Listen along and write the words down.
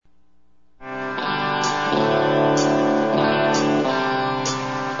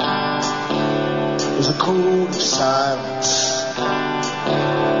code of silence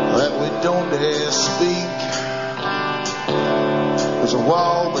that we don't dare speak. There's a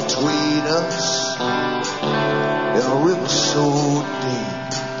wall between us and a river so deep.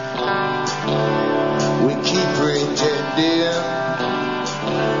 We keep pretending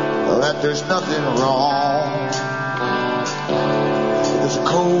that there's nothing wrong. There's a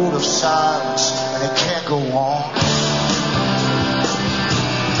code of silence and it can't go on.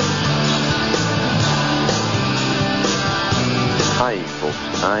 Hi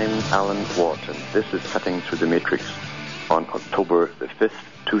folks, I'm Alan Watt and this is Cutting Through the Matrix on October the 5th,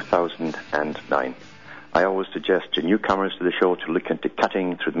 2009. I always suggest to newcomers to the show to look into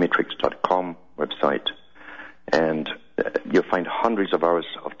cuttingthroughthematrix.com website, and you'll find hundreds of hours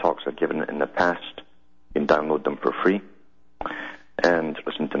of talks I've given in the past. You can download them for free and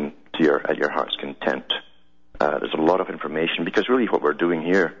listen to them at your heart's content. There's a lot of information, because really what we're doing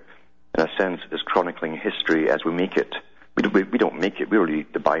here, in a sense, is chronicling history as we make it. We don't make it, we're really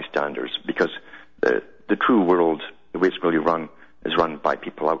the bystanders, because the true world, the way it's really run, is run by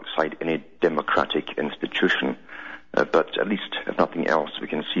people outside any democratic institution. But at least, if nothing else, we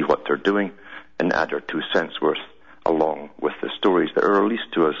can see what they're doing and add our 2 cents worth along with the stories that are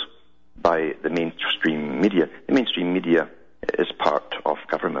released to us by the mainstream media. The mainstream media is part of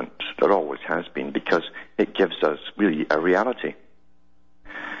government. There always has been, because it gives us really a reality.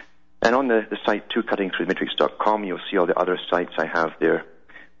 And on the site too, cuttingthroughthematrix.com, you'll see all the other sites I have there,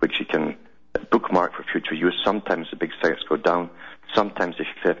 which you can bookmark for future use. Sometimes the big sites go down. Sometimes if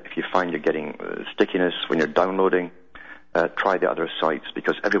you find you're getting stickiness when you're downloading, try the other sites,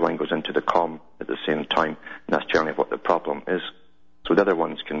 because everyone goes into the com at the same time, and that's generally what the problem is. So the other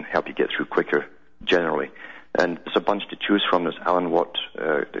ones can help you get through quicker, generally. And there's a bunch to choose from. There's Alan Watt,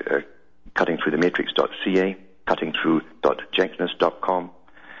 cuttingthroughthematrix.ca, cuttingthrough.jenkins.com,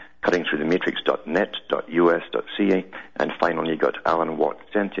 cuttingthroughthematrix.net.us.ca, and finally you got Alan Watt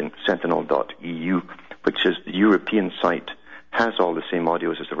Sentinel.eu, which is the European site, has all the same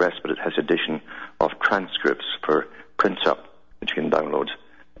audios as the rest, but it has addition of transcripts for print up, which you can download,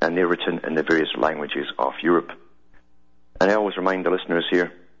 and they're written in the various languages of Europe. And I always remind the listeners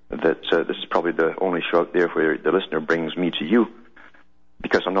here that this is probably the only show out there where the listener brings me to you,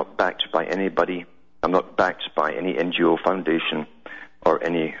 because I'm not backed by anybody, I'm not backed by any NGO foundation or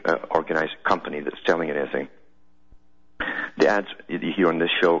any organized company that's selling anything. The ads you hear on this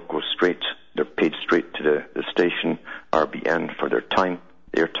show go straight, they're paid straight to the station, RBN, for their time,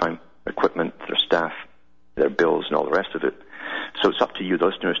 their airtime, equipment, their staff, their bills, and all the rest of it. So it's up to you, the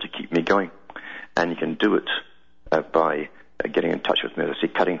listeners, to keep me going. And you can do it by getting in touch with me. As I say,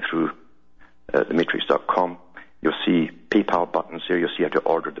 cutting through thematrix.com. You'll see PayPal buttons there. You'll see how to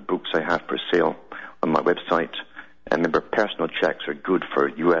order the books I have for sale on my website. And remember, personal checks are good for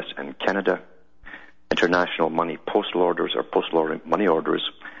US and Canada. International money postal orders or postal money orders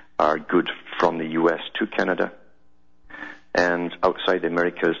are good from the US to Canada. And outside the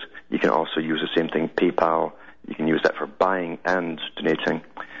Americas, you can also use the same thing, PayPal. You can use that for buying and donating.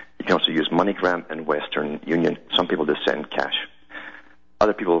 You can also use MoneyGram and Western Union. Some people just send cash.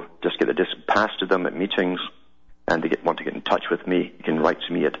 Other people just get the disc passed to them at meetings, and they want to get in touch with me. You can write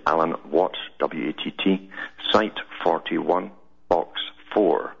to me at Alan Watt, W-A-T-T, Site 41, Box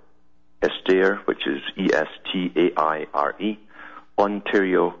 4, Estaire, which is E-S-T-A-I-R-E,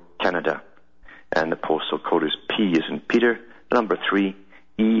 Ontario, Canada. And the postal code is P as in Peter, the number 3,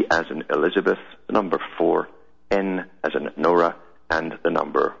 E as in Elizabeth, the number 4, N as in Nora, and the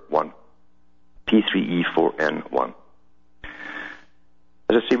number 1. P3E4N1.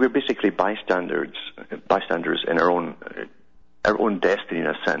 As I say, we're basically bystanders in our own destiny, in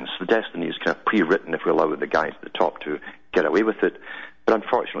a sense. The destiny is kind of pre-written if we allow the guys at the top to get away with it. But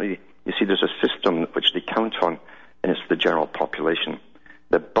unfortunately, you see, there's a system which they count on, and it's the general population.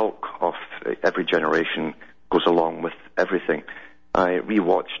 The bulk of every generation goes along with everything. I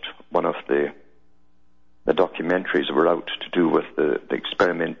rewatched one of the documentaries that were out to do with the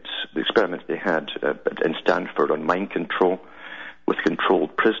experiments they had in Stanford on mind control with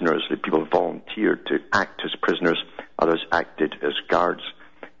controlled prisoners. The people volunteered to act as prisoners, others acted as guards.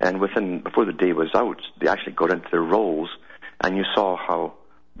 And before the day was out, they actually got into their roles, and you saw how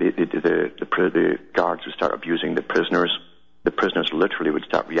the guards would start abusing the prisoners. The prisoners literally would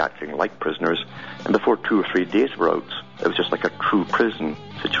start reacting like prisoners. And before 2 or 3 days were out, it was just like a true prison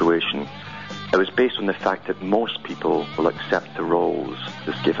situation. It was based on the fact that most people will accept the roles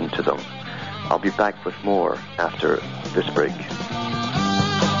that's given to them. I'll be back with more after this break.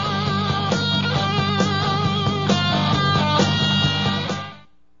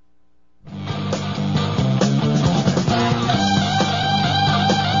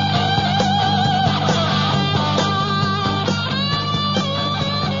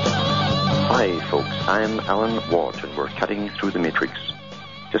 Watt, and we're cutting through the matrix.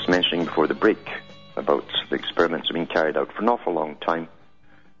 Just mentioning before the break about the experiments being carried out for an awful long time,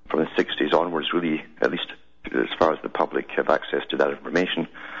 from the 60s onwards, really, at least as far as the public have access to that information,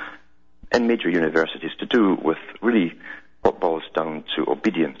 in major universities, to do with really what boils down to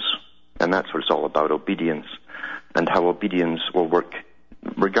obedience. And that's what it's all about, obedience, and how obedience will work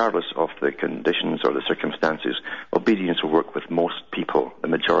regardless of the conditions or the circumstances. Obedience will work with most people, the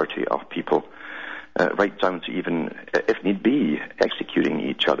majority of people, right down to even, if need be, executing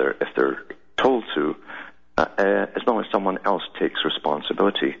each other if they're told to, as long as someone else takes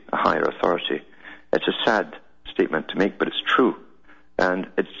responsibility, a higher authority. It's a sad statement to make, but it's true. And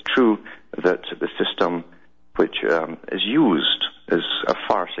it's true that the system which is used as a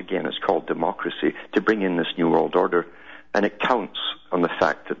farce, again, is called democracy, to bring in this New World Order, and it counts on the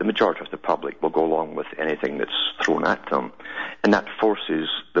fact that the majority of the public will go along with anything that's thrown at them, and that forces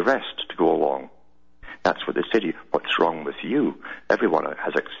the rest to go along. That's what they say to you. What's wrong with you? Everyone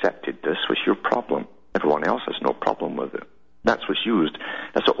has accepted this. What's your problem? Everyone else has no problem with it. That's what's used.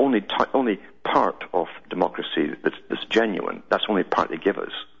 That's the only part of democracy that's genuine. That's the only part they give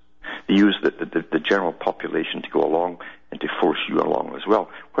us. They use the general population to go along and to force you along as well.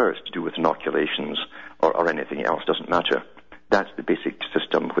 Where it's to do with inoculations or anything else, doesn't matter. That's the basic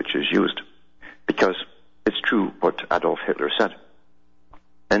system which is used. Because it's true what Adolf Hitler said.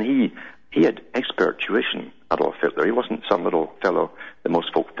 And he had expert tuition, Adolf Hitler. He wasn't some little fellow that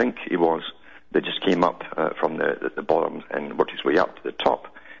most folk think he was, that just came up from the bottom and worked his way up to the top.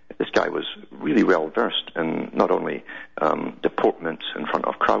 This guy was really well versed in not only deportment in front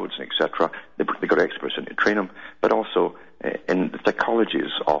of crowds, etc. They got experts in to train him, but also in the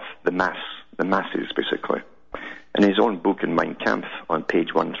psychologies of the masses, basically. In his own book, in Mein Kampf, on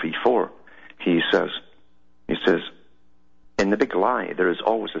page 134, he says, in the big lie, there is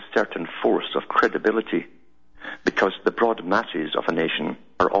always a certain force of credibility, because the broad masses of a nation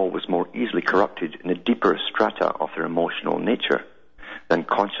are always more easily corrupted in the deeper strata of their emotional nature than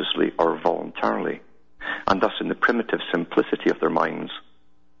consciously or voluntarily, and thus in the primitive simplicity of their minds,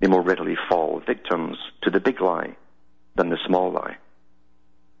 they more readily fall victims to the big lie than the small lie.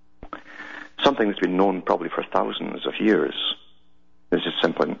 Something that's been known probably for thousands of years. This is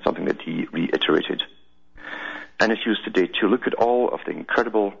simply something that he reiterated. And it's used today to look at all of the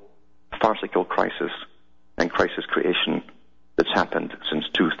incredible farcical crisis and crisis creation that's happened since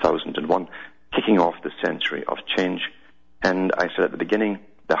 2001, kicking off the century of change. And I said at the beginning,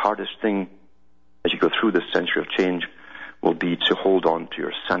 the hardest thing as you go through this century of change will be to hold on to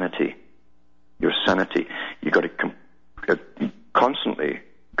your sanity. Your sanity. You've got to constantly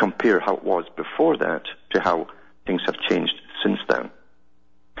compare how it was before that to how things have changed since then.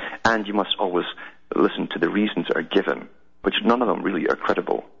 And you must always listen to the reasons that are given, which none of them really are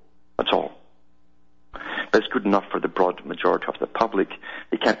credible at all. But it's good enough for the broad majority of the public.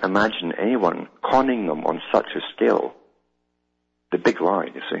 You can't imagine anyone conning them on such a scale. The big lie,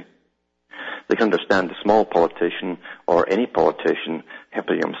 you see. They can understand the small politician or any politician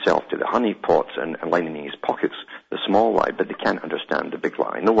helping himself to the honey pots and lining his pockets, the small lie, but they can't understand the big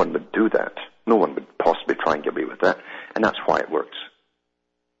lie. No one would do that. No one would possibly try and get away with that. And that's why it works.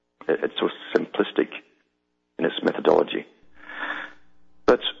 It's so simplistic in its methodology.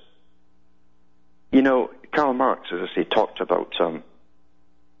 But, you know, Karl Marx, as I say, talked about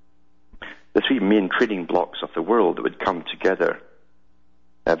the three main trading blocks of the world that would come together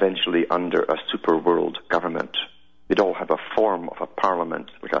eventually under a super world government. They'd all have a form of a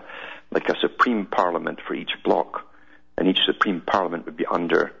parliament, like a supreme parliament for each block, and each supreme parliament would be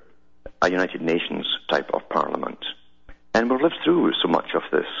under a United Nations type of parliament. And we've lived through so much of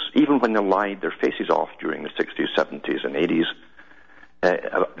this, even when they lied their faces off during the 60s, 70s, and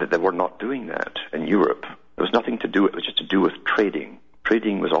 80s, they were not doing that in Europe. There was nothing to do, it was just to do with trading.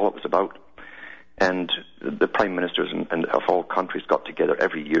 Trading was all it was about. And the prime ministers of all countries got together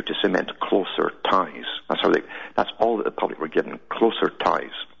every year to cement closer ties. That's all that the public were given, closer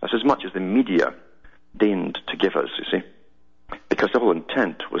ties. That's as much as the media deigned to give us, you see. Because the whole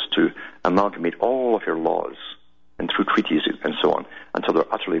intent was to amalgamate all of your laws and through treaties and so on until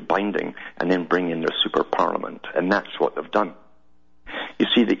they're utterly binding, and then bring in their super parliament. And that's what they've done. You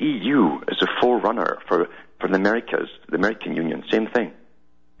see, the EU is a forerunner for the Americas, the American Union, same thing.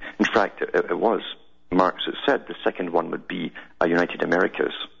 In fact, it was. Marx had said the second one would be a United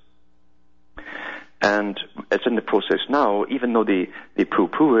Americas. And it's in the process now, even though they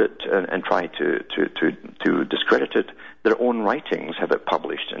poo-poo it and try to discredit it, their own writings have it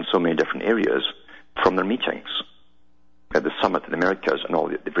published in so many different areas from their meetings at the Summit of the Americas and all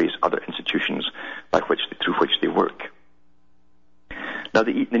the various other institutions through which they work. Now,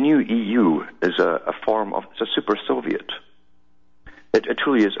 the new EU is a form of, it's a super Soviet. It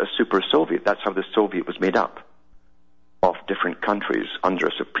truly is a super Soviet. That's how the Soviet was made up, of different countries under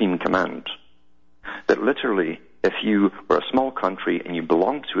a supreme command. That literally, if you were a small country and you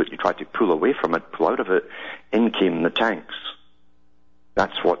belonged to it, you tried to pull away from it, pull out of it, in came the tanks.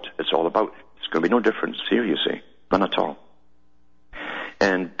 That's what it's all about. It's going to be no difference here, you see. None at all.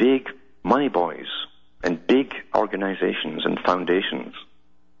 And big money boys and big organizations and foundations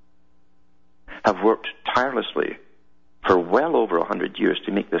have worked tirelessly for well over 100 years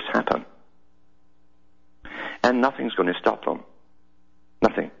to make this happen. And nothing's going to stop them.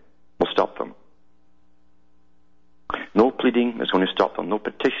 Nothing will stop them. No pleading is going to stop them. No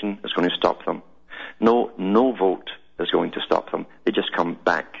petition is going to stop them. No vote is going to stop them. They just come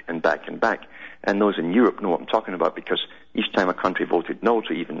back and back and back. And those in Europe know what I'm talking about, because each time a country voted no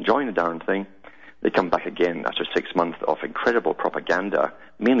to even join the darn thing, they come back again after 6 months of incredible propaganda,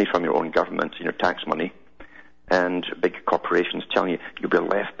 mainly from your own government and your tax money, and big corporations telling you, you'll be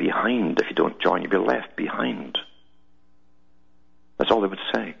left behind if you don't join, you'll be left behind. That's all they would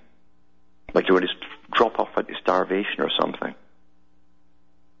say. Like you would just drop off at starvation or something.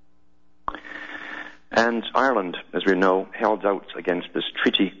 And Ireland, as we know, held out against this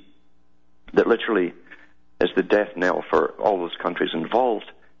treaty that literally is the death knell for all those countries involved.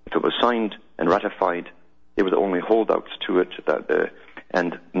 If it was signed and ratified, they were the only holdouts to it.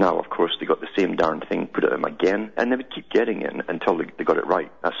 And now, of course, they got the same darn thing put at them again, and they would keep getting in until they got it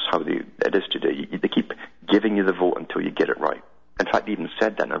right. That's how it is today. They keep giving you the vote until you get it right. In fact, they even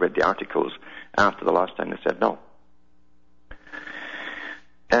said that, and I read the articles after the last time they said no.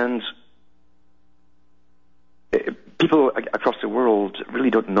 And people across the world really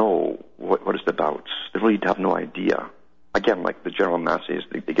don't know what it's about. They really have no idea. Again, like the general masses,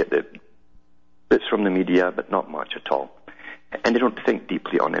 they get the bits from the media, but not much at all. And they don't think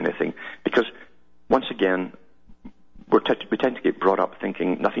deeply on anything, because, once again, we tend to get brought up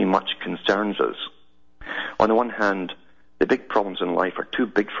thinking nothing much concerns us. On the one hand, the big problems in life are too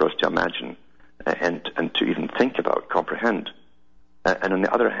big for us to imagine and to even think about, comprehend. And on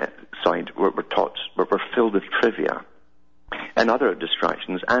the other side, we're filled with trivia and other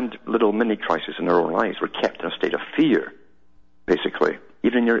distractions and little mini crises in our own lives. We're kept in a state of fear, basically.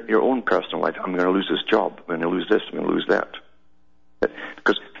 Even in your own personal life, I'm going to lose this job, I'm going to lose this, I'm going to lose that.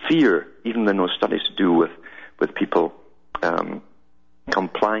 Because fear, even in those studies to do with people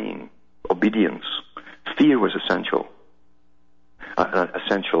complying, obedience, fear was essential, an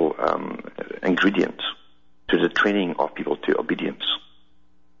essential ingredient to the training of people to obedience.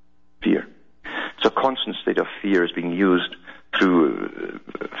 Fear. So a constant state of fear is being used through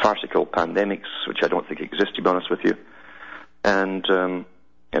farcical pandemics, which I don't think exist, to be honest with you. And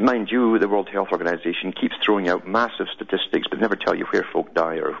mind you, the World Health Organization keeps throwing out massive statistics, but never tell you where folk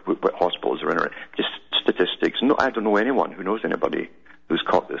die or what hospitals are in, or just statistics. No, I don't know anyone who knows anybody who's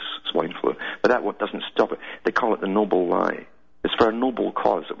caught this swine flu. But that doesn't stop it. They call it the noble lie. It's for a noble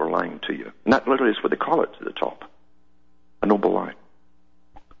cause that we're lying to you. And that literally is what they call it to the top. A noble lie.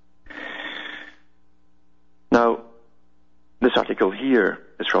 Now, this article here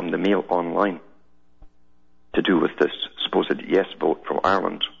is from the Mail Online, to do with this supposed yes vote from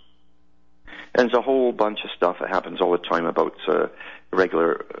Ireland. And there's a whole bunch of stuff that happens all the time about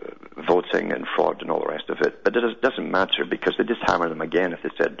regular voting and fraud and all the rest of it. But it doesn't matter, because they just hammer them again if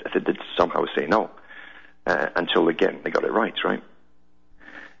they did somehow say no, until again they got it right?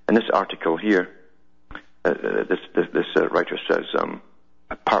 And this article here, this writer says,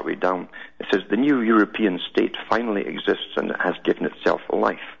 partway down, it says, the new European state finally exists and has given itself a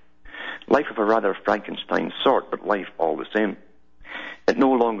life. Life of a rather Frankenstein sort, but life all the same. It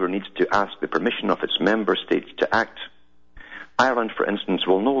no longer needs to ask the permission of its member states to act. Ireland, for instance,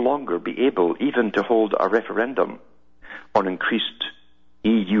 will no longer be able even to hold a referendum on increased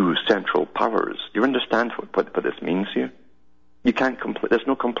EU central powers. Do you understand what this means here? You can't there's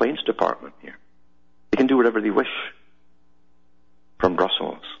no complaints department here. They can do whatever they wish from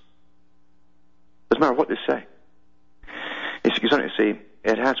Brussels. Doesn't matter what they say. It's going to say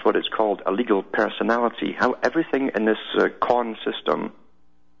it has what is called a legal personality. How everything in this con system,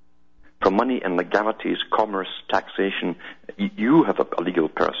 from money and legalities, commerce, taxation, you have a legal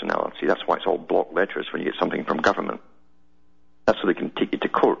personality. That's why it's all block letters when you get something from government. That's so they can take you to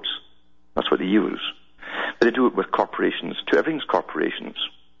courts. That's what they use. But they do it with corporations, to everything's corporations,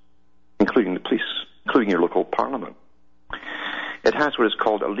 including the police, including your local parliament. It has what is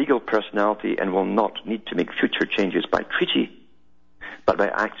called a legal personality and will not need to make future changes by treaty, but by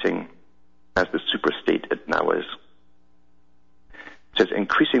acting as the superstate it now is. It says,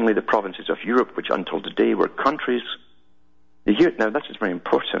 increasingly the provinces of Europe, which until today were countries, Now, this is very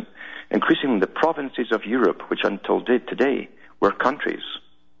important. Increasingly, the provinces of Europe, which until today were countries,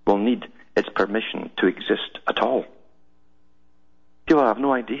 will need its permission to exist at all. People have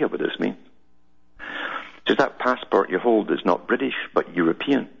no idea what this means. Says that passport you hold is not British, but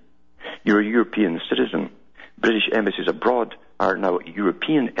European. You're a European citizen. British embassies abroad are now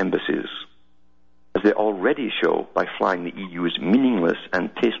European embassies, as they already show by flying the EU's meaningless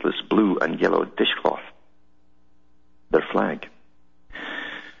and tasteless blue and yellow dishcloth, their flag.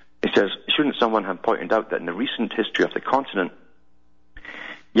 He says, shouldn't someone have pointed out that in the recent history of the continent,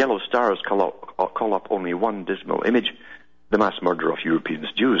 yellow stars call up only one dismal image, the mass murder of European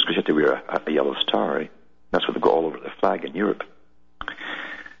Jews, because you have to wear a yellow star. Right? That's what they got all over the flag in Europe.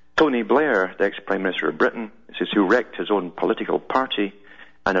 Tony Blair, the ex-Prime Minister of Britain, says who wrecked his own political party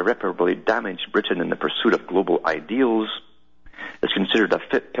and irreparably damaged Britain in the pursuit of global ideals, is considered a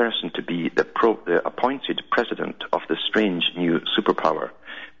fit person to be the appointed president of the strange new superpower,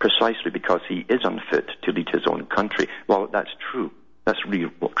 precisely because he is unfit to lead his own country. Well, that's true. That's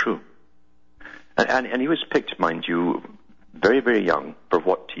really true. And he was picked, mind you, very, very young for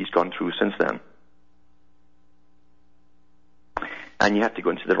what he's gone through since then. And you have to go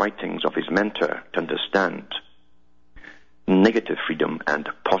into the writings of his mentor to understand negative freedom and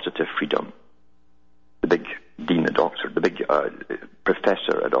positive freedom. The big dean at Oxford, the big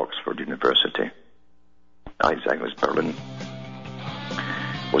professor at Oxford University, Isaac Berlin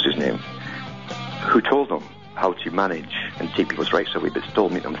was his name, who told them how to manage and take people's rights away, but still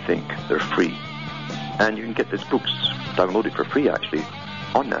make them think they're free. And you can get these books downloaded for free, actually,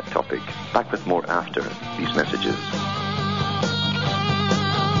 on that topic. Back with more after these messages.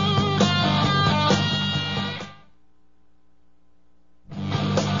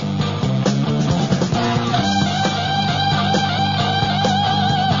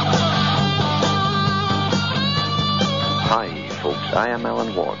 I am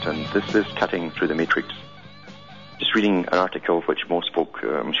Alan Watt, and this is Cutting Through the Matrix. Just reading an article which most folk,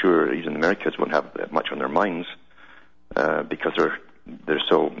 I'm sure even the Americans, won't have much on their minds because they're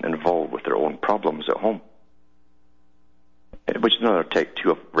so involved with their own problems at home. Which is another take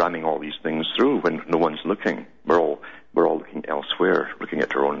too of ramming all these things through when no one's looking. We're all looking elsewhere, looking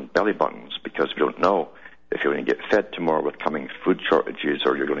at our own belly buttons, because we don't know if you're going to get fed tomorrow with coming food shortages,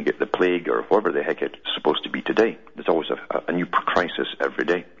 or you're going to get the plague, or whatever the heck it's supposed to be today. There's always a new crisis every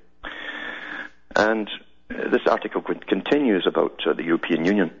day. And this article continues about the European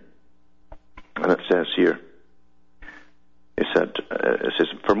Union. And it says here, it says,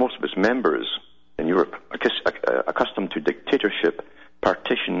 for most of its members in Europe, accustomed to dictatorship,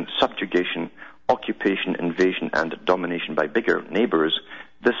 partition, subjugation, occupation, invasion, and domination by bigger neighbors,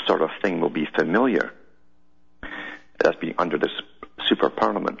 this sort of thing will be familiar. As being under this super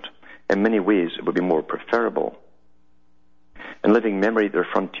parliament. In many ways, it would be more preferable. In living memory, their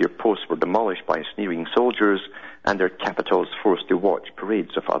frontier posts were demolished by sneering soldiers and their capitals forced to watch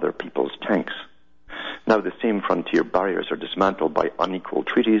parades of other people's tanks. Now the same frontier barriers are dismantled by unequal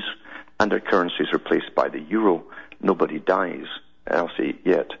treaties and their currencies replaced by the euro. Nobody dies, I'll say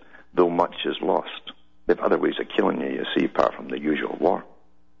yet, though much is lost. They have other ways of killing you see, apart from the usual war.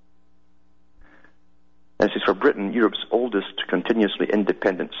 This is for Britain, Europe's oldest continuously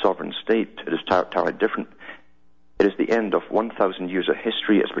independent sovereign state. It is entirely different. It is the end of 1,000 years of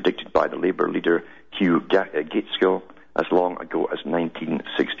history as predicted by the Labour leader Hugh Gaitskell as long ago as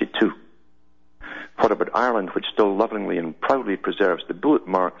 1962. What about Ireland, which still lovingly and proudly preserves the bullet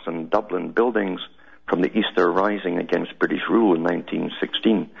marks on Dublin buildings from the Easter Rising against British rule in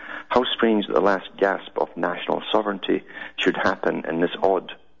 1916? How strange that the last gasp of national sovereignty should happen in this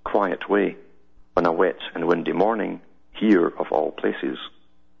odd, quiet way. On a wet and windy morning, here of all places.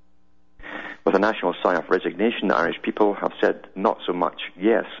 With a national sigh of resignation, the Irish people have said not so much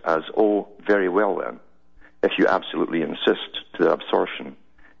yes as, oh, very well then, if you absolutely insist, to the absorption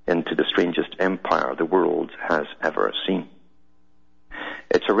into the strangest empire the world has ever seen.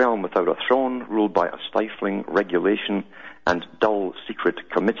 It's a realm without a throne, ruled by a stifling regulation and dull secret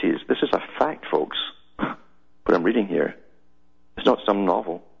committees. This is a fact, folks, what I'm reading here. It's not some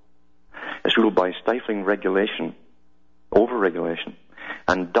novel. It's ruled by stifling regulation, over-regulation,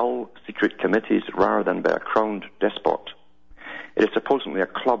 and dull secret committees rather than by a crowned despot. It is supposedly a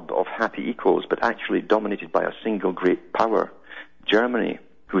club of happy equals, but actually dominated by a single great power, Germany,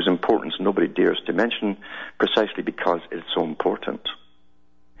 whose importance nobody dares to mention, precisely because it's so important.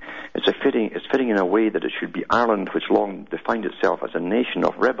 It's fitting in a way that it should be Ireland, which long defined itself as a nation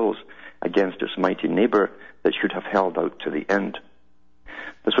of rebels against its mighty neighbour, that should have held out to the end.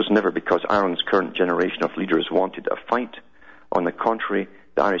 This was never because Ireland's current generation of leaders wanted a fight. On the contrary,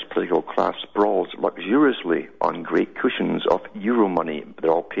 the Irish political class sprawls luxuriously on great cushions of euro money.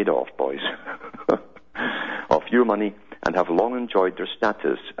 They're all paid off, boys. Of euro money, and have long enjoyed their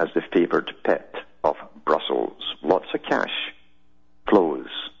status as the favoured pet of Brussels. Lots of cash flows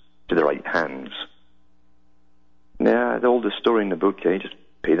to the right hands. Yeah, the oldest story in the book, just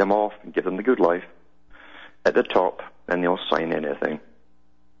pay them off and give them the good life at the top, and they'll sign anything.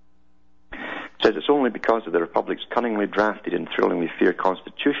 It says it's only because of the Republic's cunningly drafted and thrillingly fair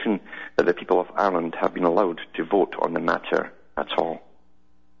constitution that the people of Ireland have been allowed to vote on the matter at all.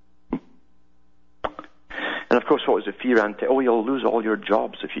 And of course, what was the fear ante? Oh, you'll lose all your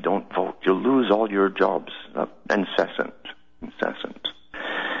jobs if you don't vote. You'll lose all your jobs. Incessant.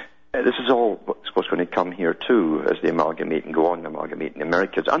 This is all what's going to come here too, as they amalgamate and go on amalgamating the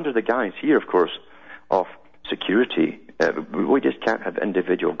Americas, under the guise here, of course, of security. We just can't have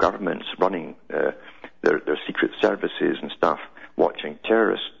individual governments running their secret services and stuff, watching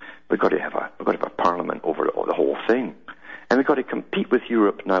terrorists. We've got to have a parliament over the whole thing. And we've got to compete with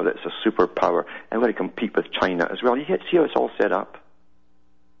Europe now that's a superpower, and we've got to compete with China as well. You see how it's all set up?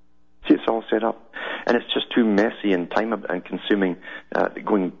 And it's just too messy and time and consuming,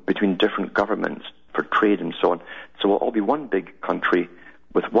 going between different governments for trade and so on. So we'll all be one big country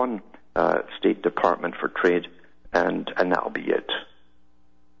with one State Department for trade, and that'll be it.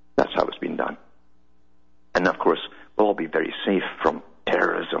 That's how it's been done. And of course, we'll all be very safe from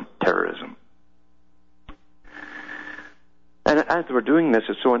terrorism. And as they were doing this,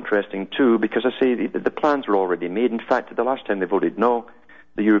 it's so interesting too, because I say the plans were already made. In fact, the last time they voted no,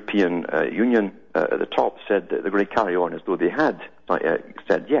 the European Union at the top said that they're going to carry on as though they had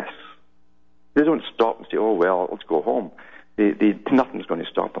said yes. They don't stop and say, oh well, let's go home. Nothing's going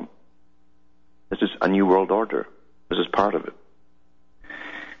to stop them. This is a new world order. This is part of it.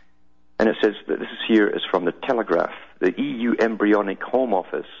 And it says that is from the Telegraph. The EU Embryonic Home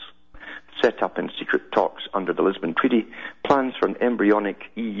Office, set up in secret talks under the Lisbon Treaty, plans for an embryonic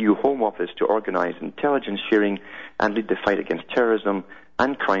EU Home Office to organise intelligence sharing and lead the fight against terrorism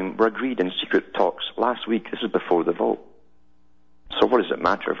and crime were agreed in secret talks last week. This is before the vote. So what does it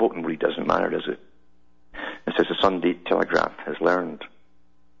matter? Voting really doesn't matter, does it? It says the Sunday Telegraph has learned.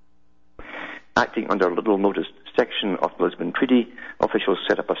 Acting under a little noticed section of the Lisbon Treaty, officials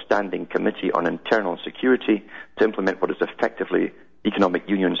set up a standing committee on internal security to implement what is effectively Economic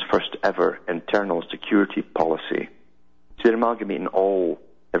Union's first ever internal security policy. So they're amalgamating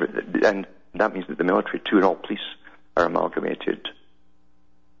and that means that the military too and all police are amalgamated.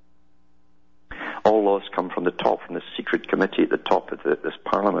 All laws come from the top, from the secret committee at the top of this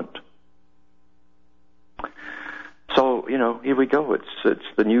parliament. So, here we go. It's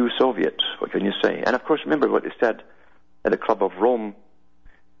the new Soviet. What can you say? And of course, remember what they said at the Club of Rome,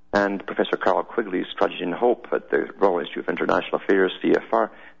 and Professor Carl Quigley's Strategy and Hope at the Royal Institute of International Affairs, CFR,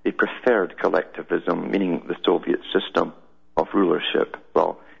 they preferred collectivism, meaning the Soviet system of rulership.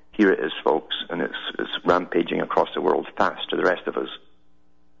 Well, here it is, folks, and it's rampaging across the world fast to the rest of us,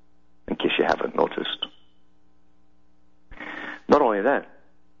 in case you haven't noticed. Not only that,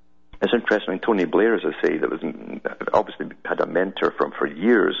 it's interesting, Tony Blair, as I say, that was obviously had a mentor for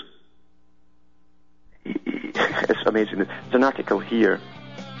years. It's amazing. There's an article here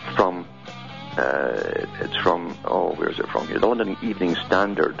from, it's from, where is it from here? The London Evening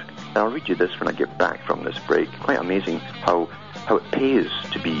Standard. And I'll read you this when I get back from this break. Quite amazing how it pays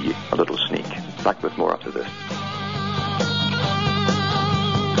to be a little sneak. Back with more after this.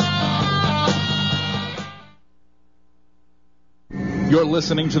 You're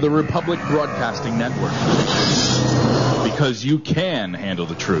listening to the Republic Broadcasting Network, because you can handle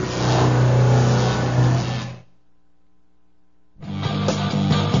the truth.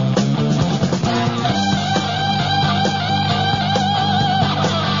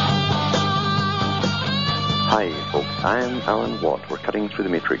 Hi, folks. I'm Alan Watt. We're cutting through the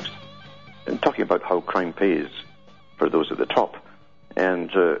matrix and talking about how crime pays for those at the top. And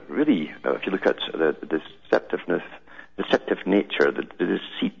really, if you look at the deceptive nature, the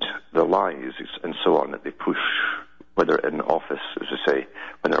deceit, the lies, and so on that they push, whether in office, as I say,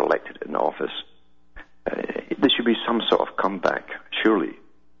 when they're elected in office, there should be some sort of comeback, surely,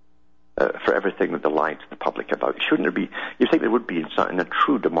 for everything that they lie to the public about. Shouldn't there be? You think there would be in a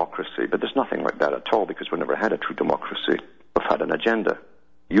true democracy, but there's nothing like that at all, because we've never had a true democracy. We've had an agenda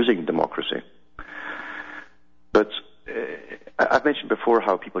using democracy. But I've mentioned before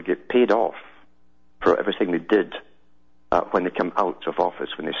how people get paid off for everything they did when they come out of office,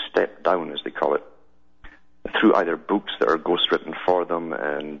 when they step down, as they call it, through either books that are ghostwritten for them,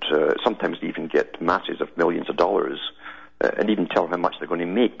 and sometimes they even get masses of millions of dollars, and even tell how much they're going to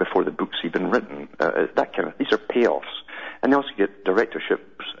make before the book's even written. These are payoffs. And they also get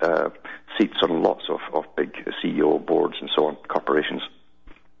directorship seats on lots of big CEO boards and so on, corporations.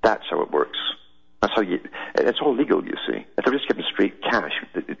 That's how it works. That's how it's all legal, you see. If they're just given straight cash,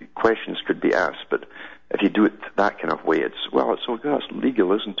 the questions could be asked, but if you do it that kind of way, it's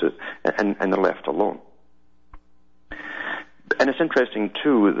legal, isn't it? And they're left alone. And it's interesting,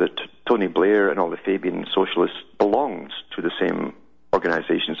 too, that Tony Blair and all the Fabian socialists belonged to the same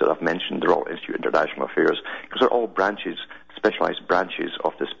organizations that I've mentioned. They're all Institute of International Affairs, because they're all branches, specialized branches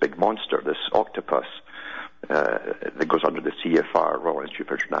of this big monster, this octopus that goes under the CFR, Royal Institute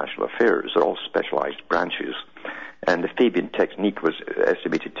for International Affairs. They're all specialized branches. And the Fabian technique was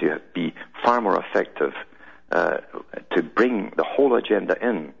estimated to be far more effective to bring the whole agenda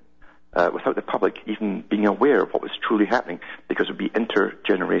in without the public even being aware of what was truly happening, because it would be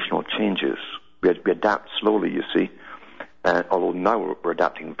intergenerational changes. We adapt slowly, you see, although now we're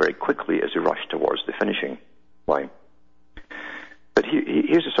adapting very quickly as we rush towards the finishing line. But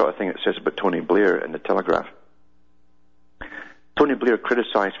here's the sort of thing it says about Tony Blair in the Telegraph. Tony Blair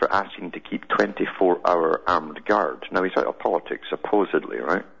criticized for asking to keep 24-hour armed guard. Now, he's out of politics, supposedly,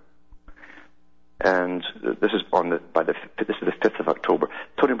 right? And this is this is the 5th of October.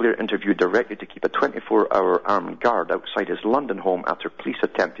 Tony Blair interviewed directly to keep a 24-hour armed guard outside his London home after police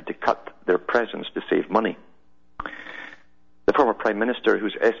attempted to cut their presence to save money. The former Prime Minister,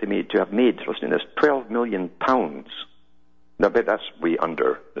 who's estimated to have made, listen to this, £12 million. Now, I bet that's way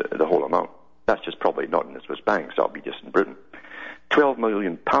under the whole amount. That's just probably not in the Swiss banks. That'll be just in Britain. £12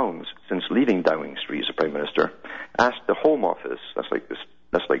 million since leaving Downing Street as a Prime Minister, asked the Home Office, that's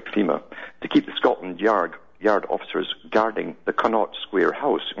like FEMA, to keep the Scotland Yard officers guarding the Connaught Square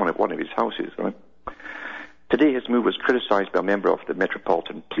house, one of his houses. Right? Today, his move was criticised by a member of the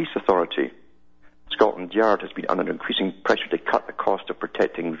Metropolitan Police Authority. Scotland Yard has been under increasing pressure to cut the cost of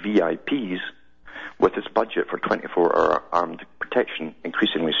protecting VIPs, with its budget for 24-hour armed protection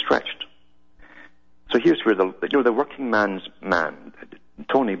increasingly stretched. So here's where the working man's man,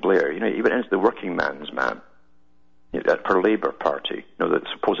 Tony Blair, he went into the working man's man for Labour Party, the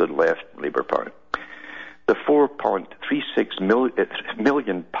supposed left Labour Party. The £4.36 million, it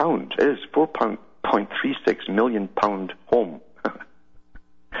is £4.36 million home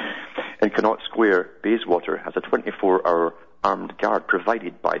in Connaught Square, Bayswater, has a 24-hour armed guard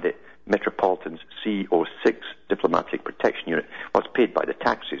provided by the Metropolitan's CO6 Diplomatic Protection Unit. Well, it's paid by the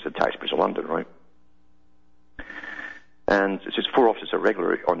taxpayers of London, right? And it says 4 officers are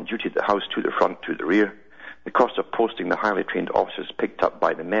regularly on duty at the house, to the front, to the rear. The cost of posting the highly trained officers picked up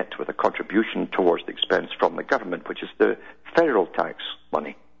by the Met with a contribution towards the expense from the government, which is the federal tax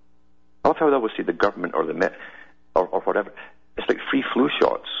money. I love how they always say the government or the Met or whatever. It's like free flu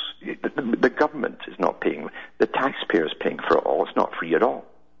shots. The government is not paying. The taxpayer is paying for it all. It's not free at all.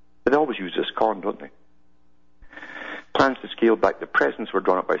 But they always use this con, don't they? Plans to scale back the presence were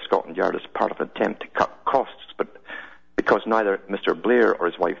drawn up by Scotland Yard as part of an attempt to cut costs, but because neither Mr. Blair or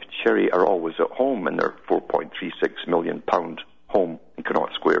his wife Sherry are always at home in their £4.36 million home in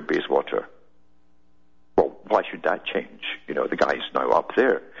Connaught Square, Bayswater. Well, why should that change? The guy's now up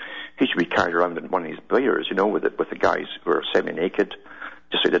there. He should be carried around in one of his Blairs, with the guys who are semi-naked,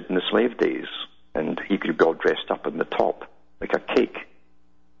 just like they did in the slave days, and he could be all dressed up in the top, like a cake.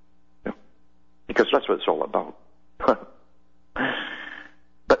 Because that's what it's all about.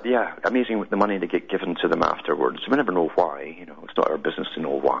 But yeah, amazing with the money they get given to them afterwards. We never know why, it's not our business to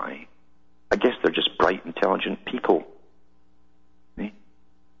know why. I guess they're just bright, intelligent people.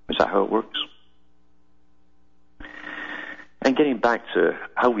 Is that how it works? And getting back to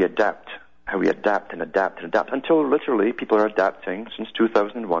how we adapt until literally people are adapting since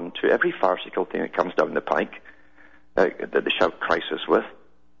 2001 to every farcical thing that comes down the pike that they shout crisis with.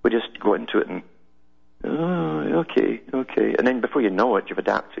 We just go into it and, okay. And then before you know it, you've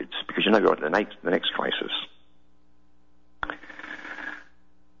adapted because you're now going to the next crisis.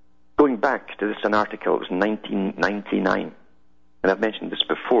 Going back to an article, it was 1999. And I've mentioned this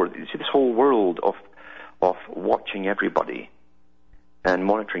before. You see this whole world of watching everybody and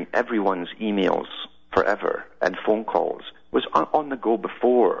monitoring everyone's emails forever and phone calls was on the go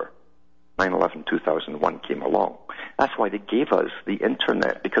before 9/11/2001 came along. That's why they gave us the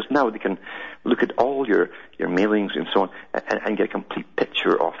internet, because now they can look at all your mailings and so on and get a complete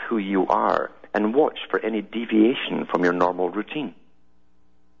picture of who you are and watch for any deviation from your normal routine.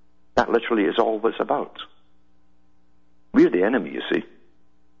 That literally is all it's about. We're the enemy, you see.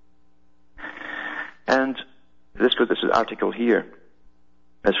 And this article here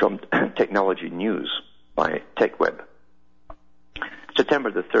is from Technology News by TechWeb.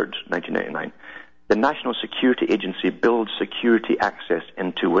 September the 3rd, 1999. The National Security Agency builds security access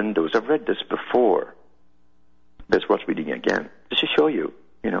into Windows. I've read this before. But it's worth reading it again, just to show you,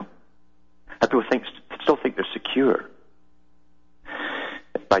 how people still think they're secure.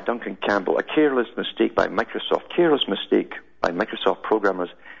 By Duncan Campbell, a careless mistake by Microsoft programmers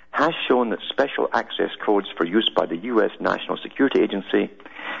has shown that special access codes for use by the U.S. National Security Agency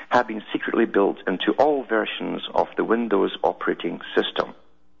have been secretly built into all versions of the Windows operating system.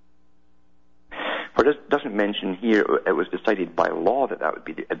 But it doesn't mention here it was decided by law that would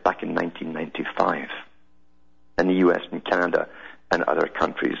be back in 1995. And the U.S. and Canada and other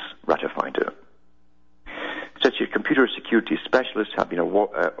countries ratified it. Such as computer security specialists have been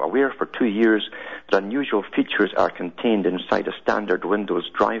aware for 2 years that unusual features are contained inside a standard Windows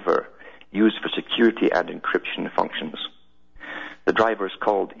driver used for security and encryption functions. The driver is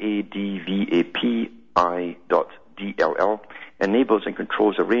called ADVAPI.DLL, enables and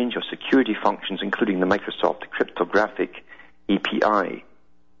controls a range of security functions, including the Microsoft Cryptographic API.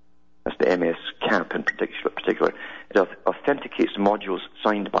 That's the MS CAP in particular. It authenticates modules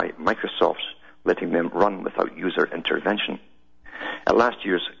signed by Microsoft, letting them run without user intervention. At last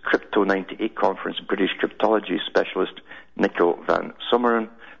year's Crypto 98 conference, British cryptology specialist Nico van Sommeren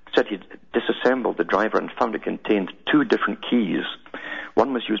said he'd disassembled the driver and found it contained 2 different keys.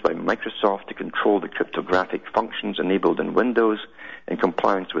 One was used by Microsoft to control the cryptographic functions enabled in Windows in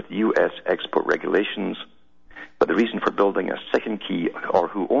compliance with U.S. export regulations, but the reason for building a second key or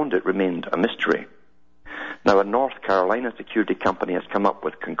who owned it remained a mystery. Now, a North Carolina security company has come up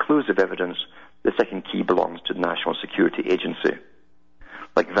with conclusive evidence the second key belongs to the National Security Agency.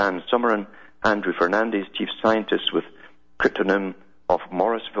 Like Van Sommeren, Andrew Fernandez, chief scientist with Cryptonym of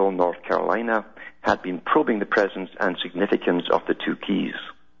Morrisville, North Carolina, had been probing the presence and significance of the 2 keys.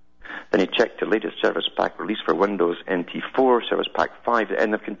 Then he checked the latest service pack released for Windows NT4, Service Pack 5,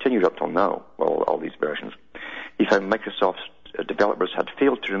 and they've continued up till now, all these versions. He found Microsoft's developers had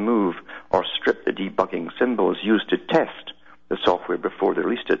failed to remove or strip the debugging symbols used to test the software before they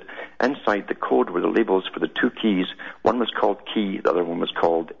released it. Inside the code were the labels for the 2 keys. One was called key, the other one was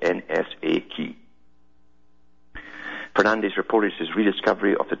called NSA key. Fernandez reported his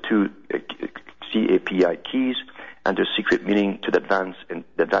rediscovery of the 2 CAPI keys and their secret meaning to the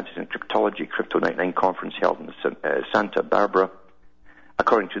Advances in Cryptology Crypto 99 conference held in Santa Barbara.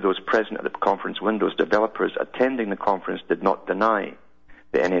 According to those present at the conference, Windows developers attending the conference did not deny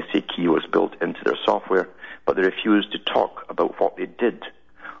the NSA key was built into their software, but they refused to talk about what they did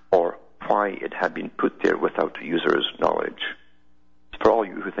or why it had been put there without the user's knowledge. For all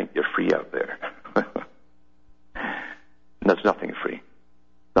you who think you're free out there. There's nothing free.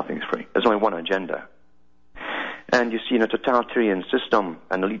 Nothing's free. There's only one agenda. And you see, in a totalitarian system,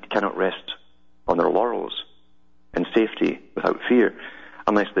 an elite cannot rest on their laurels in safety without fear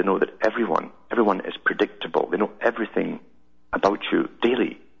unless they know that everyone is predictable. They know everything about you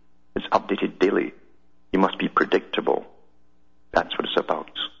daily. It's updated daily. You must be predictable. That's what it's about.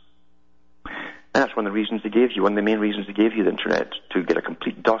 And that's one of the reasons they gave you, one of the main reasons they gave you the internet, to get a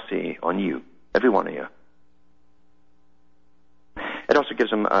complete dossier on you, every one of you. It also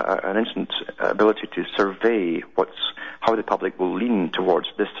gives them an instant ability to survey how the public will lean towards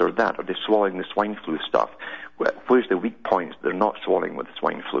this or that. Are they swallowing the swine flu stuff? Where's the weak points they're not swallowing with the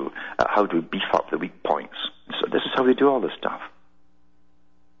swine flu? How do we beef up the weak points? So this is how they do all this stuff.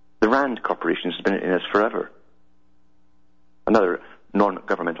 The RAND Corporation has been in this forever. Another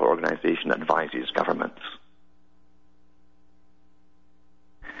non-governmental organization that advises governments.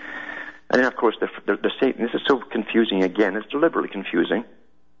 And then, of course, they're saying, this is so confusing again, it's deliberately confusing.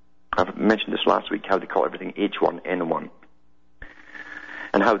 I've mentioned this last week, how they call everything H1N1.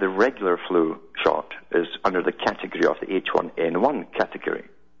 And how the regular flu shot is under the category of the H1N1 category.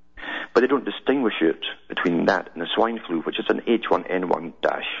 But they don't distinguish it between that and the swine flu, which is an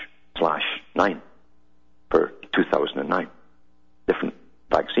H1N1-/9 for 2009. Different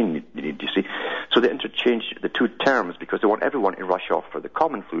vaccine you need, you see. So they interchange the 2 terms because they want everyone to rush off for the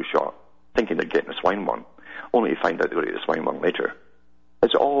common flu shot, thinking they're getting a swine one, only to find out they're going to get a swine one later.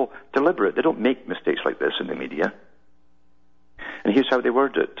 It's all deliberate. They don't make mistakes like this in the media. And here's how they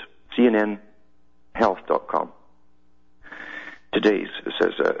word it. CNNHealth.com. Today's, it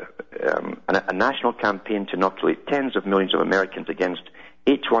says, a national campaign to inoculate tens of millions of Americans against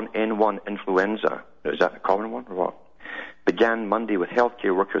H1N1 influenza. Is that a common one or what? Began Monday with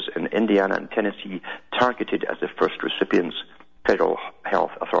healthcare workers in Indiana and Tennessee targeted as the first recipients, federal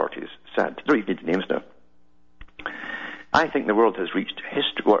health authorities said. Don't even need the names now. I think the world has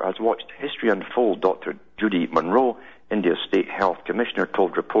watched history unfold. Dr. Judy Monroe, India's state health commissioner,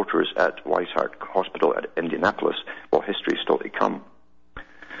 told reporters at Weishart Hospital at Indianapolis, while history is still to come.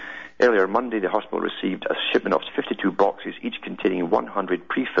 Earlier Monday, the hospital received a shipment of 52 boxes, each containing 100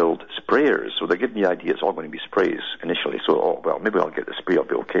 pre-filled sprayers. So they're giving me the idea it's all going to be sprays initially. So, maybe I'll get the spray, I'll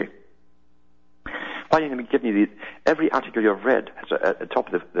be okay. Why are you going to give me every article you've read has at the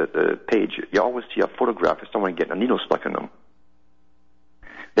top of the page, you always see a photograph of someone getting a needle stuck in them.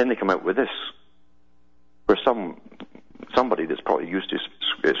 Then they come out with this, where somebody that's probably used to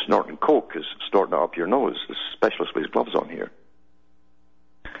snorting coke is snorting it up your nose. The specialist with his gloves on here.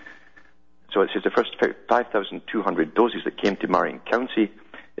 So it says the first 5,200 doses that came to Marion County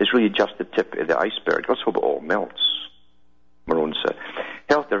is really just the tip of the iceberg. Let's hope it all melts, Marone said.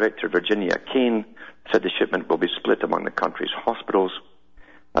 Health Director Virginia Kane said the shipment will be split among the country's hospitals.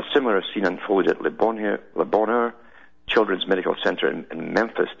 A similar scene unfolded at Le Bonheur Children's Medical Center in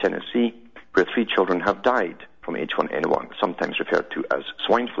Memphis, Tennessee, where 3 children have died from H1N1, sometimes referred to as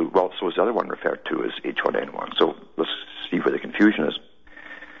swine flu. Well, so is the other one referred to as H1N1. So let's see where the confusion is.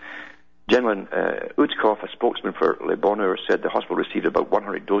 General Udkoff, a spokesman for Le Bonheur, said the hospital received about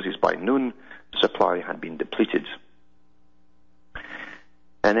 100 doses by noon. The supply had been depleted.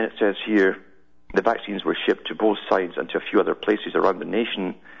 And then it says here, the vaccines were shipped to both sides and to a few other places around the nation.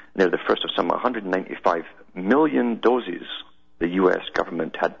 And they're the first of some 195 million doses the U.S.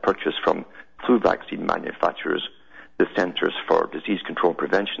 government had purchased from flu vaccine manufacturers. The Centers for Disease Control and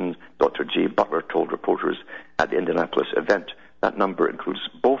Prevention, Dr. Jay Butler, told reporters at the Indianapolis event. That number includes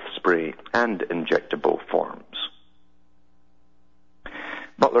both spray and injectable forms.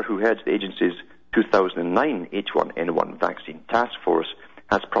 Butler, who heads the agency's 2009 H1N1 vaccine task force,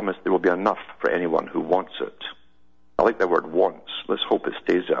 has promised there will be enough for anyone who wants it. I like the word wants. Let's hope it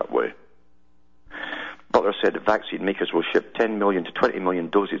stays that way. Butler said vaccine makers will ship 10 million to 20 million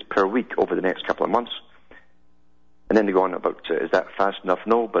doses per week over the next couple of months. And then they go on about, is that fast enough?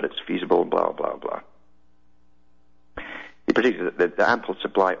 No, but it's feasible, blah, blah, blah. He predicted that the ample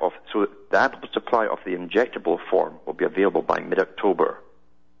supply of the injectable form will be available by mid-October.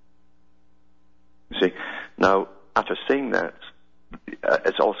 You see, now after saying that,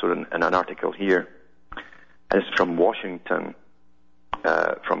 it's also in an article here, and it's from Washington,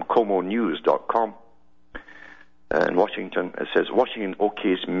 from ComoNews.com. In Washington, it says Washington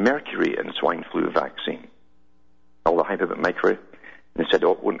okays mercury in swine flu vaccine. All the hype about mercury, and they said,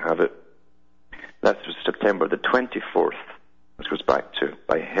 it wouldn't have it. That's September the 24th. This goes back to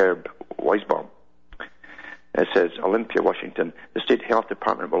by Herb Weisbaum. It says, Olympia, Washington, the state health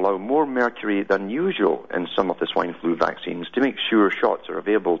department will allow more mercury than usual in some of the swine flu vaccines to make sure shots are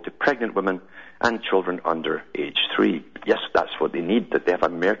available to pregnant women and children under age 3. Yes, that's what they need, that they have a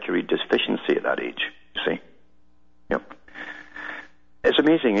mercury deficiency at that age, you see. Yep. It's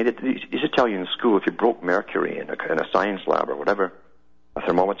amazing. They used to tell you in school, if you broke mercury in a science lab or whatever, a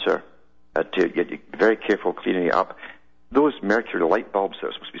thermometer, to get you very careful cleaning it up. Those mercury light bulbs that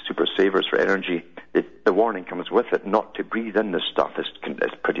are supposed to be super savers for energy, the warning comes with it not to breathe in this stuff. It's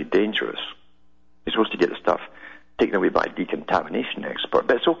pretty dangerous. You're supposed to get the stuff taken away by a decontamination expert,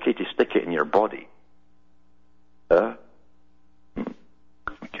 but it's okay to stick it in your body. Okay.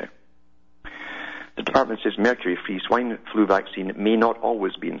 The department says mercury-free swine flu vaccine may not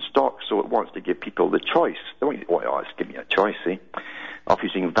always be in stock, so it wants to give people the choice. They want you to, give me a choice, of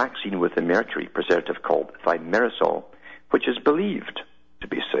using vaccine with a mercury preservative called thimerosal, which is believed to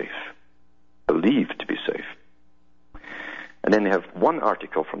be safe. Believed to be safe. And then they have one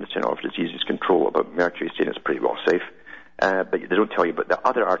article from the Center for Disease Control about mercury saying it's pretty well safe, but they don't tell you about the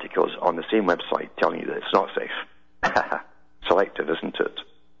other articles on the same website telling you that it's not safe. Selective, isn't it?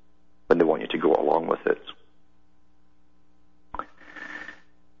 When they want you to go along with it.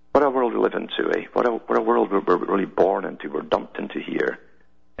 What a world we live into, eh? What a world we're really born into, we're dumped into here,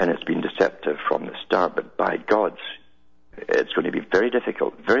 and it's been deceptive from the start, but by God, it's going to be very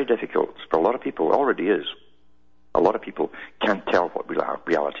difficult for a lot of people. It already is. A lot of people can't tell what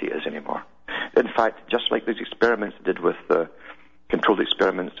reality is anymore. In fact, just like these experiments they did with controlled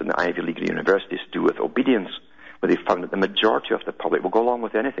experiments in the Ivy League universities to do with obedience, where they found that the majority of the public will go along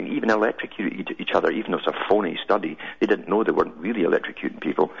with anything, even electrocute each other, even though it's a phony study. They didn't know they weren't really electrocuting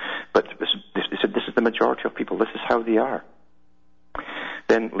people. But they said this is the majority of people, this is how they are.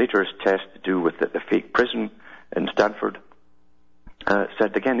 Then later his test to do with the fake prison in Stanford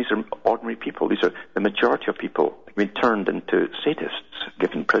said, again, these are ordinary people. These are the majority of people being turned into sadists,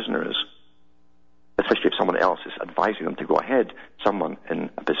 given prisoners, especially if someone else is advising them to go ahead, someone in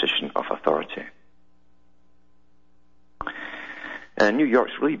a position of authority. And New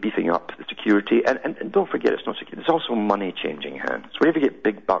York's really beefing up the security, and don't forget, it's not security, there's also money changing hands. Whenever you get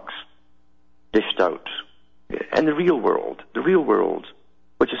big bucks dished out, and the real world,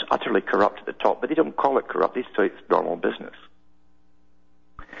 which is utterly corrupt at the top, but they don't call it corrupt, they say it's normal business.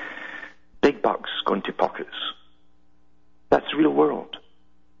 Big bucks going to pockets. That's the real world.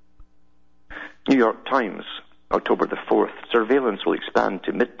 New York Times, October the 4th, surveillance will expand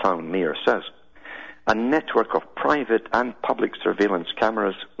to Midtown, mayor says. A network of private and public surveillance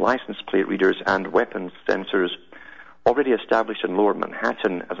cameras, license plate readers, and weapons sensors already established in Lower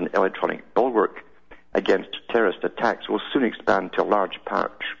Manhattan as an electronic bulwark against terrorist attacks will soon expand to a large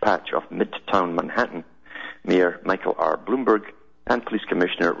patch of Midtown Manhattan, Mayor Michael R. Bloomberg and Police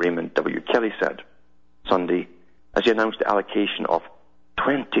Commissioner Raymond W. Kelly said Sunday as he announced the allocation of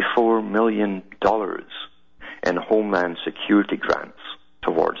 $24 million in Homeland Security grants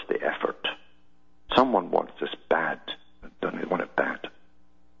towards the effort. Someone wants this bad. They want it bad.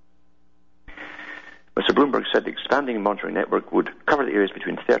 Mr. Bloomberg said the expanding monitoring network would cover the areas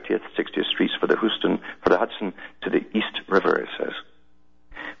between 30th, 60th Streets for the Hudson to the East River, it says.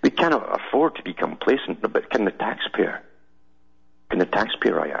 We cannot afford to be complacent, but can the taxpayer? Can the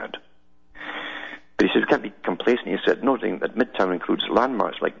taxpayer, I add? But he said we can't be complacent, he said, noting that Midtown includes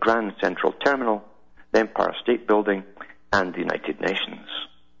landmarks like Grand Central Terminal, the Empire State Building, and the United Nations.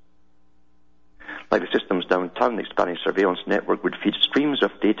 Like the systems downtown, the expanding surveillance network would feed streams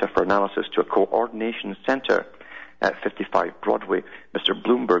of data for analysis to a coordination center at 55 Broadway. Mr.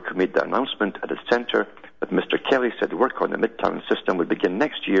 Bloomberg, who made the announcement at the center with Mr. Kelly, said work on the Midtown system would begin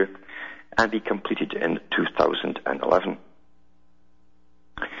next year and be completed in 2011.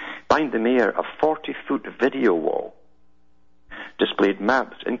 Behind the mayor, a 40-foot video wall displayed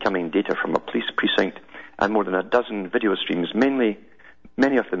maps, incoming data from a police precinct, and more than a dozen video streams, many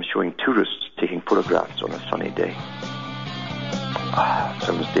of them showing tourists taking photographs on a sunny day.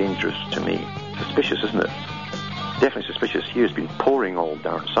 Sounds dangerous to me. Suspicious, isn't it? Definitely suspicious here. It's been pouring all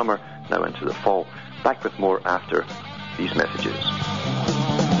darn summer, now into the fall. Back with more after these messages.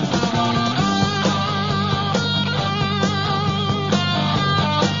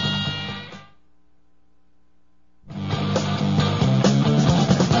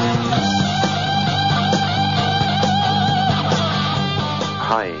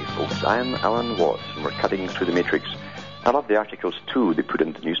 I am Alan Watts, and we're cutting through the matrix. I love the articles, too, they put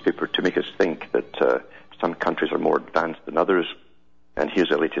in the newspaper to make us think that some countries are more advanced than others. And here's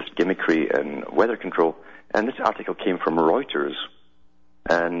the latest gimmickry in weather control. And this article came from Reuters,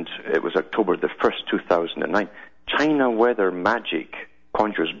 and it was October the 1st, 2009. China weather magic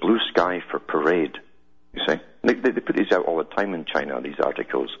conjures blue sky for parade. You see? They put these out all the time in China, these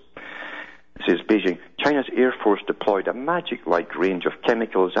articles. It says Beijing, China's Air Force deployed a magic-like range of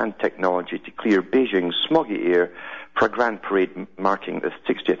chemicals and technology to clear Beijing's smoggy air for a grand parade marking the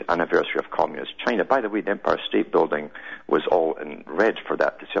 60th anniversary of Communist China. By the way, the Empire State Building was all in red for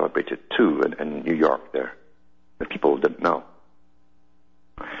that, to celebrate it too in New York there. The people didn't know.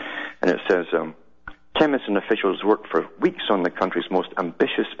 And it says, chemists and officials worked for weeks on the country's most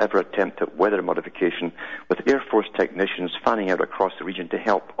ambitious ever attempt at weather modification, with Air Force technicians fanning out across the region to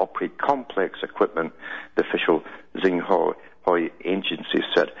help operate complex equipment, the official Xinhua agency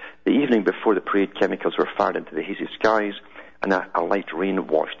said. The evening before the parade, chemicals were fired into the hazy skies, and a light rain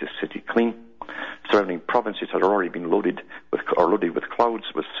washed the city clean. Surrounding provinces had already been loaded with clouds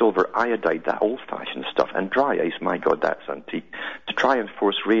with silver iodide, that old-fashioned stuff, and dry ice. My God, that's antique. To try and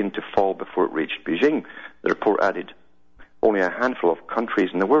force rain to fall before it reached Beijing, the report added. Only a handful of countries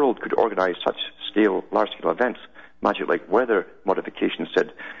in the world could organize such large-scale events. Magic-like weather modification,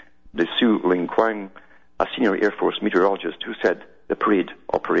 said the Su Lingquang, a senior Air Force meteorologist who said the parade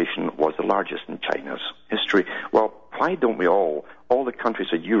operation was the largest in China's history. Well, why don't we all the countries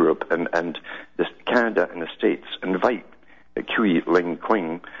of Europe and Canada and the States, invite Kui Ling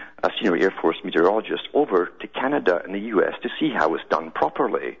Quing, a senior Air Force meteorologist, over to Canada and the U.S. to see how it's done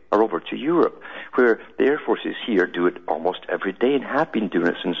properly, or over to Europe, where the Air Forces here do it almost every day and have been doing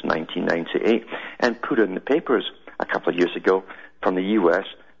it since 1998, and put in the papers a couple of years ago from the U.S.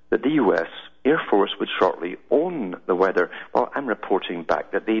 that the U.S. Air Force would shortly own the weather. Well, I'm reporting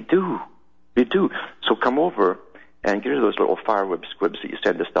back that they do. They do. So come over and get rid of those little firewood squibs that you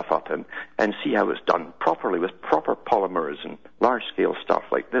send the stuff up in, and see how it's done properly with proper polymers and large-scale stuff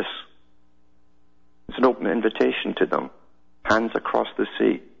like this. It's an open invitation to them. Hands across the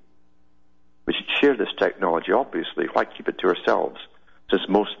sea. We should share this technology, obviously. Why keep it to ourselves, since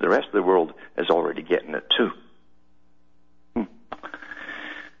most of the rest of the world is already getting it too?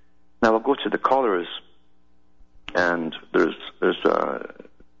 Now we'll go to the callers, and there's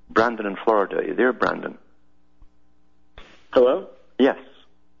Brandon in Florida. Are you there, Brandon? Hello? Yes.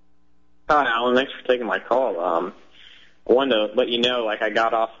 Hi, Alan. Thanks for taking my call. I wanted to let you know, I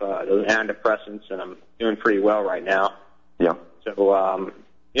got off those antidepressants, and I'm doing pretty well right now. Yeah. So,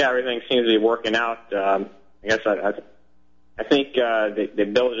 everything seems to be working out. I guess I think they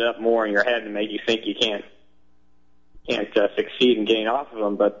build it up more in your head to make you think you can't succeed in getting off of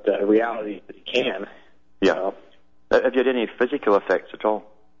them, but the reality is you can. Yeah. So, have you had any physical effects at all?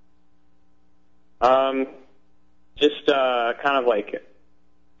 Just kind of like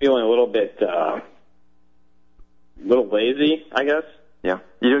feeling a little lazy, I guess. Yeah.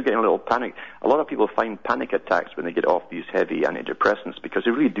 You don't get a little panic. A lot of people find panic attacks when they get off these heavy antidepressants because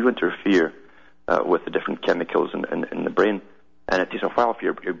they really do interfere with the different chemicals in the brain. And it takes a while for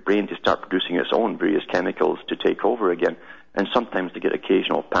your brain to start producing its own various chemicals to take over again. And sometimes they get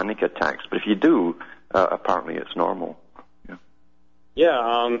occasional panic attacks. But if you do, apparently it's normal. Yeah. Yeah,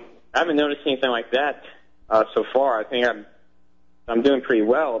 I haven't noticed anything like that so far. I think I'm doing pretty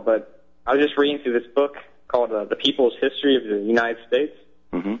well. But I was just reading through this book called The People's History of the United States.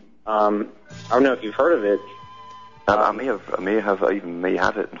 Mm-hmm. I don't know if you've heard of it. I may have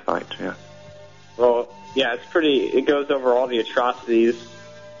it, in fact, yeah. Well, yeah, it goes over all the atrocities,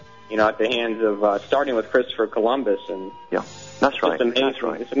 at the hands of, starting with Christopher Columbus. And yeah, that's right. Amazing. That's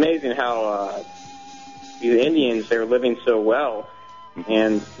right. It's amazing how these Indians, they were living so well. Mm-hmm.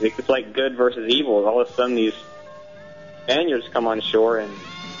 And it's like good versus evil. All of a sudden, these Spaniards come on shore and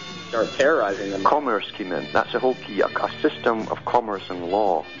start terrorizing them. Commerce came in. That's the whole key. A system of commerce and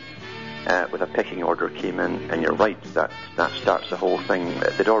law with a pecking order came in, and you're right, that starts the whole thing.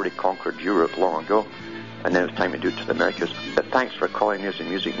 They'd already conquered Europe long ago, and then it's time to do it to the Americas. But thanks for calling us in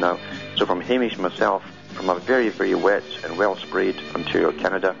music now. So from Hamish and myself, from a very, very wet and well-sprayed Ontario,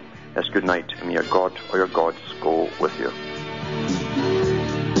 Canada, it's good night, and may your God or your gods go with you.